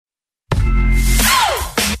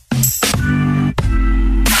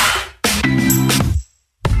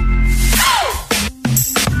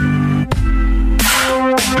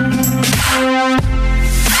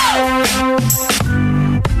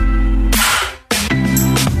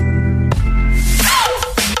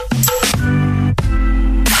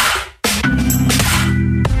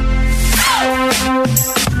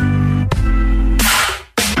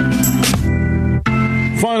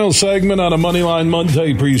segment on a Moneyline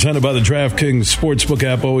Monday presented by the DraftKings Sportsbook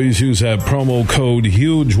app. Always use that promo code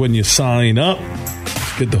HUGE when you sign up.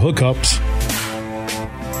 Get the hookups.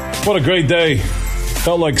 What a great day.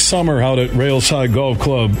 Felt like summer out at Railside Golf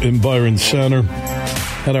Club in Byron Center.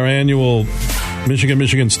 Had our annual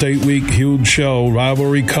Michigan State Week huge show,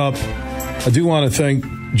 Rivalry Cup. I do want to thank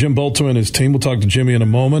Jim Bultema and his team. We'll talk to Jimmy in a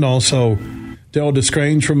moment. Also, Dale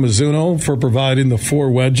Descrange from Mizuno for providing the 4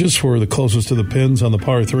 wedges for the closest to the pins on the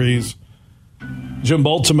par 3s. Jim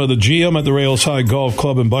Bultema, the GM at the Railside Golf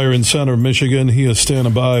Club in Byron Center, Michigan. He is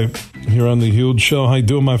standing by here on the huge show. How you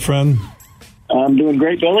doing, my friend? I'm doing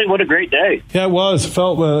great, Billy. What a great day. Yeah, it was.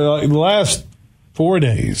 Felt the last 4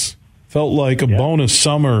 days felt like a bonus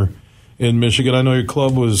summer in Michigan. I know your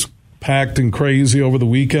club was packed and crazy over the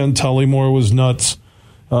weekend. Tullymore was nuts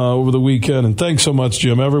over the weekend. And thanks so much,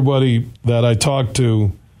 Jim. Everybody that I talked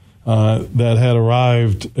to that had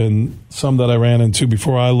arrived and some that I ran into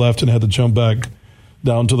before I left and had to jump back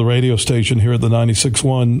down to the radio station here at the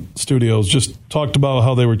 96.1 studios just talked about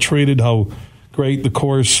how they were treated, how great the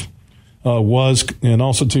course was, and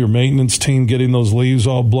also to your maintenance team getting those leaves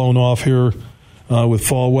all blown off here with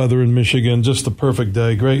fall weather in Michigan. Just the perfect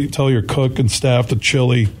day. Great. Tell your cook and staff the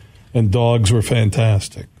chili and dogs were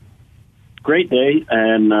fantastic. Great day,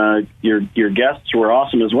 and your guests were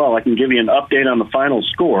awesome as well. I can give you an update on the final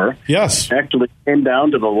score. Yes. Actually came down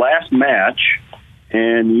to the last match,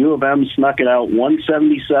 and U of M snuck it out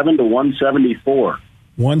 177 to 174.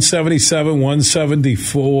 177,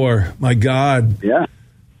 174. My God. Yeah.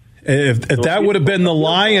 If that would have been the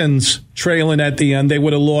Lions trailing at the end, they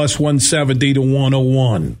would have lost 170 to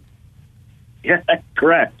 101. Yeah,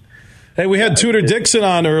 correct. Hey, we had Tudor Dixon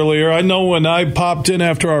on earlier. I know when I popped in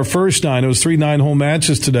after our first 9, it was 3 9-hole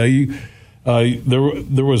matches today.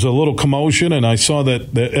 There was a little commotion, and I saw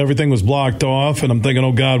that everything was blocked off, and I'm thinking,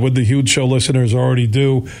 oh, God, what the huge show listeners already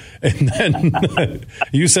do? And then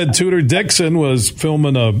you said Tudor Dixon was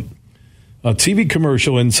filming a TV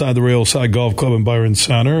commercial inside the Railside Golf Club in Byron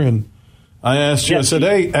Center, and I asked you, I said,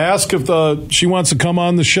 hey, ask if she wants to come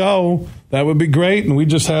on the show. That would be great, and we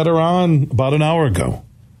just had her on about an hour ago.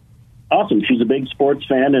 Awesome. She's a big sports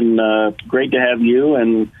fan, and great to have you.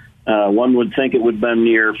 And one would think it would have been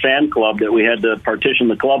your fan club that we had to partition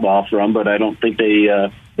the club off from, but I don't think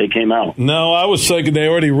they came out. No, I was thinking they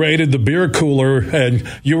already raided the beer cooler, and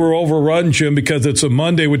you were overrun, Jim, because it's a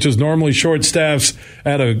Monday, which is normally short staffs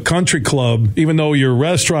at a country club, even though your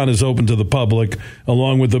restaurant is open to the public,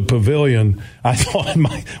 along with the pavilion. I thought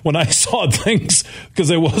when I saw things, because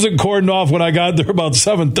it wasn't cordoned off when I got there about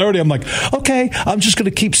 7:30, I'm like, okay, I'm just going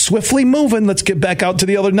to keep swiftly moving. Let's get back out to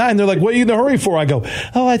the other 9. They're like, what are you in a hurry for? I go,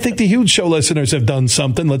 oh, I think the huge show listeners have done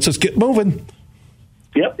something. Let's just get moving.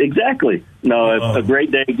 Yep, exactly. No, a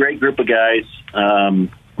great day, great group of guys,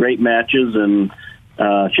 great matches, and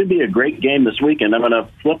should be a great game this weekend. I'm going to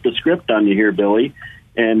flip the script on you here, Billy,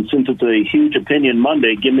 and since it's a huge opinion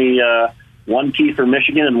Monday, give me one key for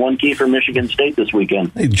Michigan and one key for Michigan State this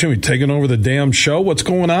weekend. Hey, Jimmy, taking over the damn show? What's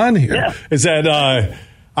going on here? Yeah. Is that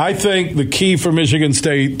I think the key for Michigan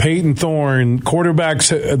State, Peyton Thorne, quarterbacks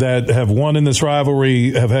that have won in this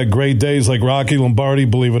rivalry have had great days like Rocky Lombardi,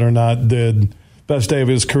 believe it or not, did. Best day of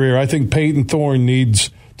his career. I think Peyton Thorne needs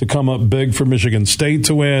to come up big for Michigan State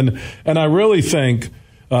to win. And I really think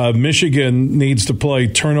Michigan needs to play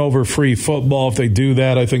turnover-free football. If they do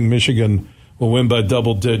that, I think Michigan will win by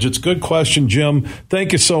double digits. Good question, Jim.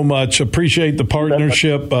 Thank you so much. Appreciate the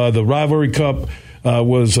partnership. The Rivalry Cup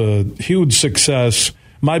was a huge success.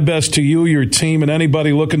 My best to you, your team, and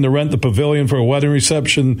anybody looking to rent the pavilion for a wedding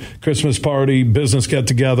reception, Christmas party, business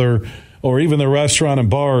get-together, or even the restaurant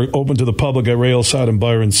and bar open to the public at Railside and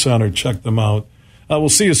Byron Center. Check them out. We'll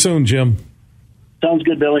see you soon, Jim. Sounds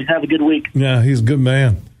good, Billy. Have a good week. Yeah, he's a good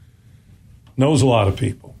man. Knows a lot of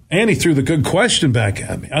people. And he threw the good question back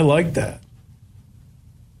at me. I like that.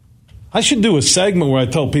 I should do a segment where I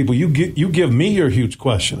tell people, you give me your huge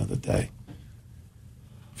question of the day.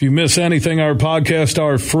 If you miss anything, our podcasts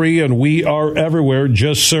are free, and we are everywhere.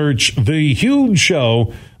 Just search The Huge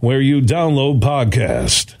Show where you download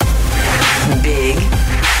podcast. Big,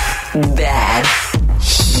 bad,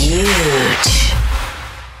 huge.